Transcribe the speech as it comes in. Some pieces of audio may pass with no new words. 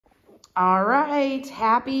All right,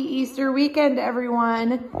 happy Easter weekend,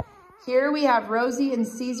 everyone. Here we have Rosie and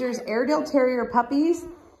Caesar's Airedale Terrier puppies.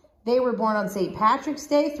 They were born on St. Patrick's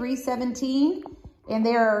Day, 3/17, and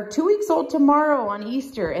they are 2 weeks old tomorrow on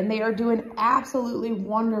Easter, and they are doing absolutely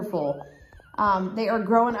wonderful. They are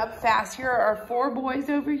growing up fast. Here are our 4 boys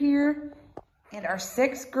over here and our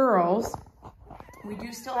 6 girls. We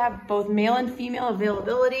do still have both male and female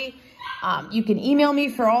availability. You can email me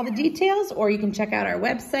for all the details, or you can check out our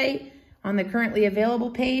website on the currently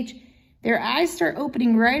available page. Their eyes start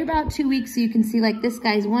opening right about 2 weeks, so you can see like this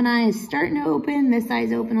guy's one eye is starting to open, this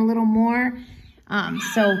eye's open a little more.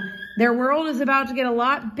 So their world is about to get a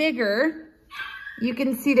lot bigger. You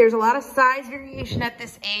can see there's a lot of size variation at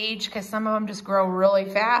this age because some of them just grow really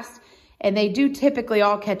fast, and they do typically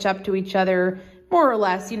all catch up to each other more or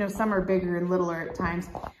less. You know, some are bigger and littler at times.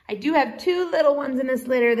 I do have 2 little ones in this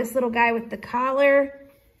litter. This little guy with the collar.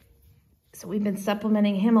 So we've been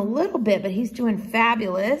supplementing him a little bit, but he's doing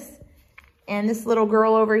fabulous. And this little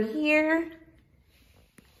girl over here.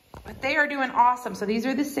 But they are doing awesome. So these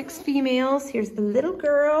are the 6 females. Here's the little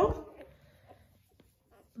girl.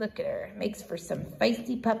 Look at her. Makes for some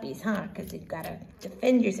feisty puppies, huh? Because you've got to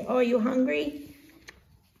defend yourself. Oh, are you hungry?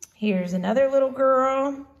 Here's another little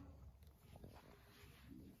girl.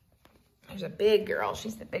 There's a big girl.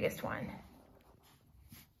 She's the biggest one.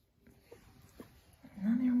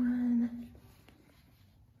 Another one.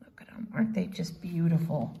 Look at them. Aren't they just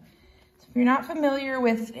beautiful? So if you're not familiar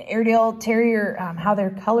with Airedale Terrier, how their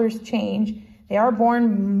colors change, they are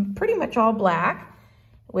born pretty much all black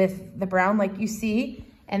with the brown like you see,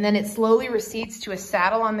 and then it slowly recedes to a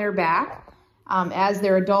saddle on their back as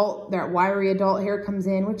their wiry adult hair comes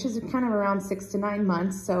in, which is kind of around 6 to 9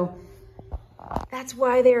 months. So that's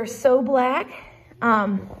why they are so black.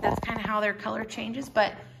 That's kind of how their color changes,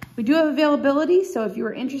 but we do have availability. So if you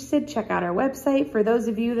are interested, check out our website. For those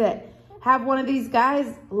of you that have one of these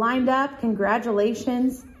guys lined up,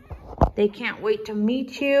 congratulations. They can't wait to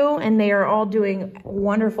meet you, and they are all doing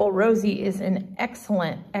wonderful. Rosie is an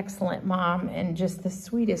excellent, excellent mom and just the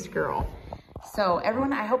sweetest girl. So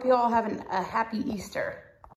everyone, I hope you all have a happy Easter.